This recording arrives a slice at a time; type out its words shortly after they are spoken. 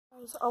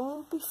Guys, I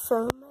won't be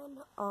filming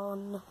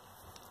on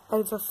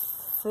either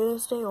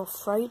Thursday or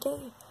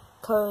Friday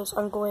because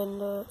I'm going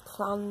to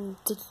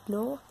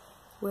Llandudno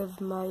with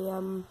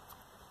my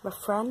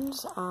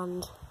friends,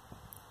 and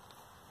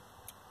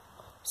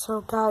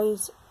so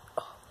guys,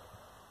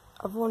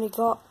 I've only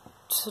got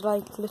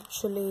like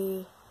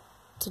literally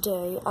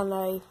today, and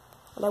I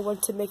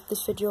want to make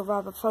this video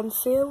rather fun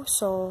for you,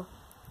 so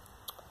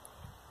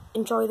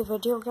enjoy the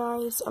video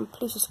guys, and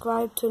please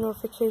subscribe, turn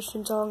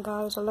notifications on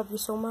guys. I love you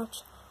so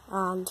much,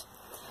 and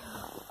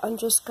I'm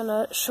just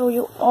gonna show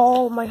you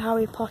all my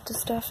Harry Potter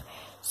stuff.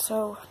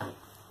 So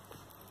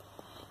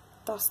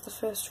that's the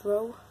first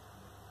row.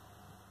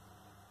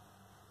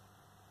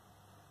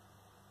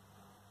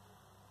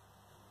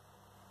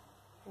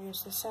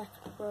 Here's the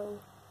second row,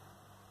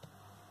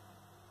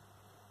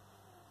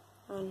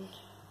 and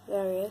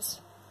there he is,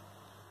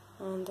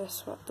 and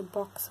that's what the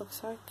box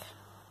looks like.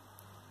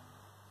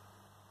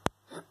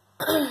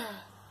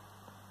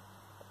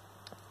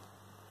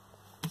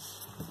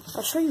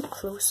 I'll show you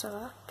closer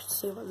up to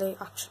see what they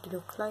actually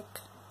look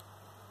like,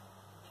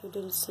 if you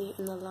didn't see it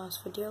in the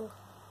last video.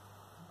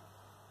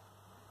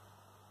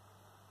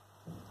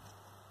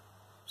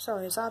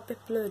 Sorry, is that a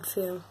bit blurred for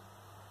you?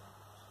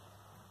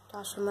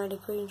 That's Hermione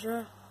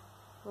Granger,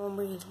 Ron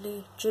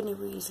Weasley, Ginny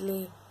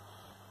Weasley,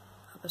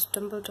 Albus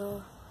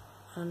Dumbledore,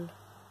 and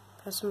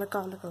Professor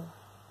McGonagall.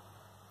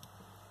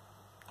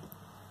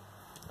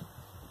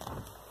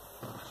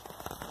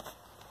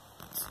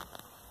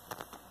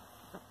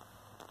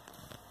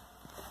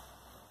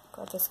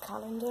 Got this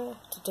calendar.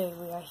 Today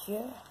we are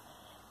here.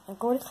 I'm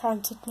going to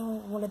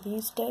Llandudno one of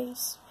these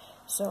days,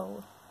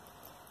 so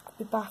I'll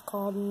be back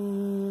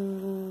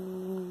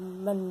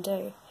on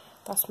Monday.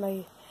 That's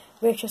my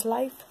Rachel's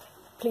life.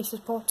 Please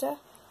support her.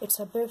 It's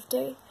her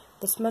birthday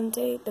this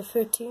Monday, the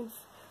 13th.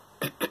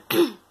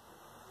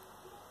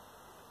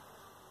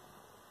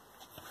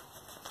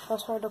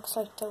 That's what it looks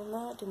like down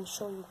there. I didn't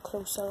show you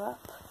closer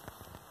up.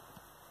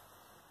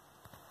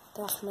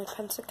 That's my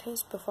pencil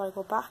case before I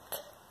go back.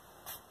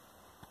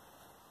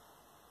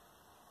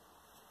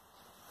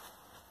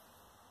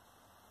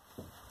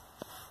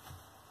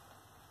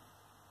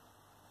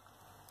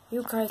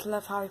 You guys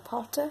love Harry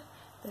Potter.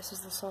 This is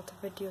the sort of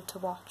video to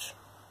watch.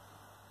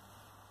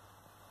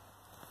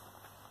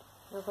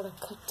 I've got a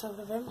cut out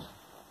of him.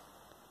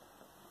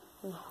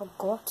 And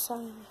Hogwarts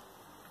sign.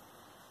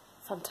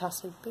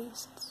 Fantastic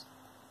Beasts.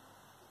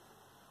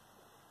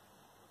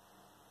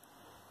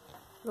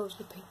 Loads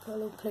of people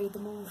who played the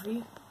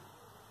movie.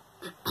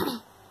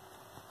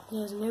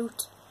 There's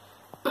Newt.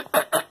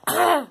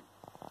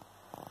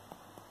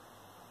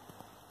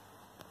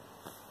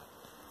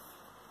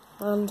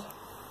 And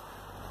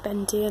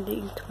Bendy and the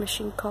Ink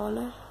Machine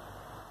Corner.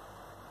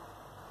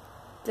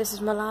 This is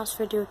my last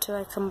video till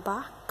I come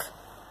back.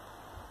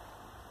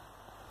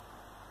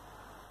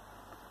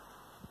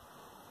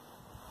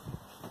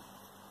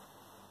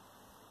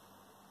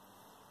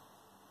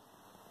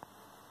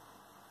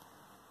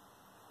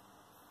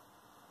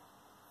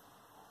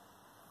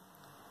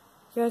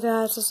 Yeah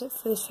guys, that's it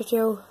for this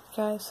video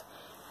guys.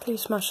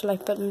 Please smash the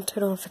like button,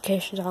 turn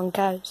notifications on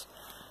guys.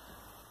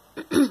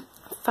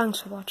 Thanks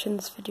for watching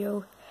this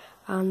video,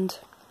 and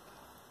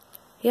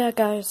yeah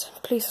guys,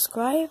 please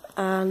subscribe,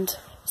 and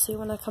see you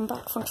when I come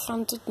back from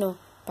Llandudno.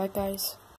 Bye guys.